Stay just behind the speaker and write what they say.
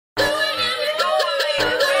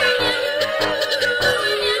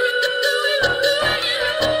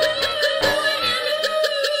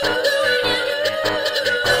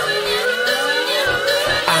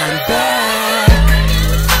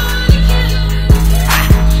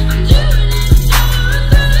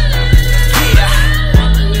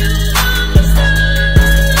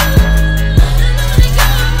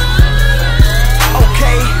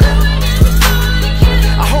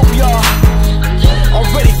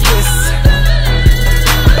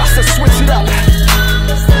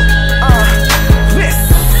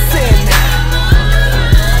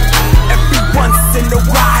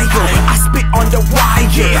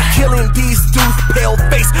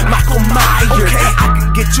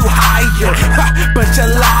you higher. Bunch of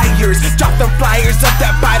liars. Drop the flyers of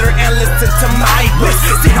that biter and listen to my words.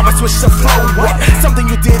 See how I switch the flow up. Something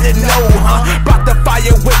you didn't know, huh? Brought the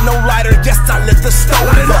fire with no lighter. Yes, I lit the stove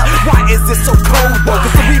up. Why is it so cold though?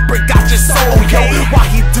 Cause the Reaper got your soul, yo. Why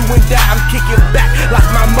he doing that? I'm kicking back like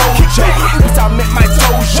my mojo. Oops, I meant my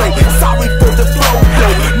dojo. Sorry for the flow,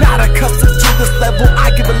 though. Not accustomed to this level. I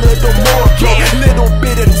give a little more, yo. Little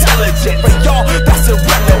bit intelligent. For y'all, that's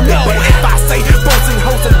irrelevant. But if I say bones and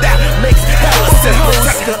hoes, and that makes hella sense.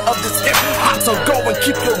 Protector of this hip hop, so go and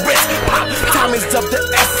keep your wrist pop. Time is of the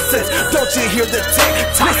essence. Don't you hear the tick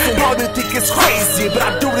tock? Probably think it's crazy, but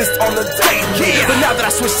I do this on the day. Yeah. But now that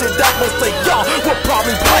I switched it up, most of y'all will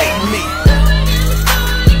probably play me.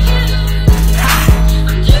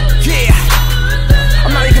 Yeah.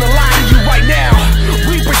 I'm not even gonna lie to you right now.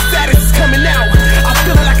 Reaper status is coming out. I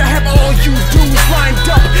feel like I have all you dudes lined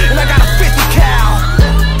up, and I got a 50 cal,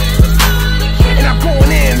 and I'm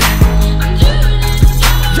going in.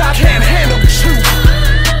 Y'all can't handle the truth.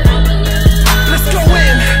 Let's go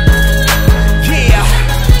in. Yeah.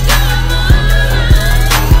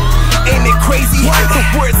 Ain't it crazy? The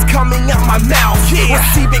words coming out my mouth. Yeah.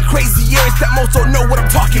 What's even crazier is that most don't know what I'm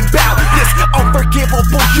talking about. This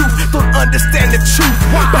unforgivable youth don't understand the truth.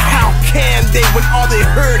 But how can they when all they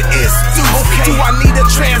heard is deuce? Do I need a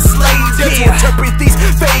translator to interpret these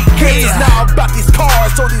fake games? It's not about these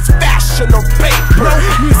cars or these fashion or paper.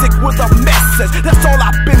 Music with a message, that's all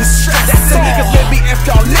I've been stressing. Cause maybe if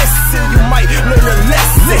y'all listen, you might learn a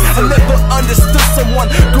lesson. I never understood someone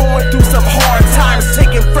going through some hard times,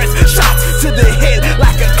 taking fresh shots to the head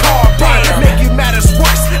like a car bomb. Making matters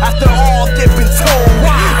worse after all they've been told.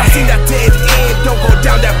 I seen that dead end, don't go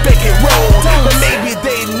down that vacant road. But maybe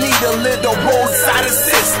they need a little roadside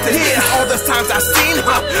assistance. All the times I've seen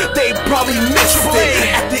her, they probably missed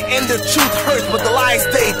it. At the end the truth hurts, but the lies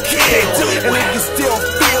they kill. And if you still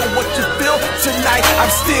feel what you feel tonight,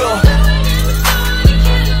 I'm still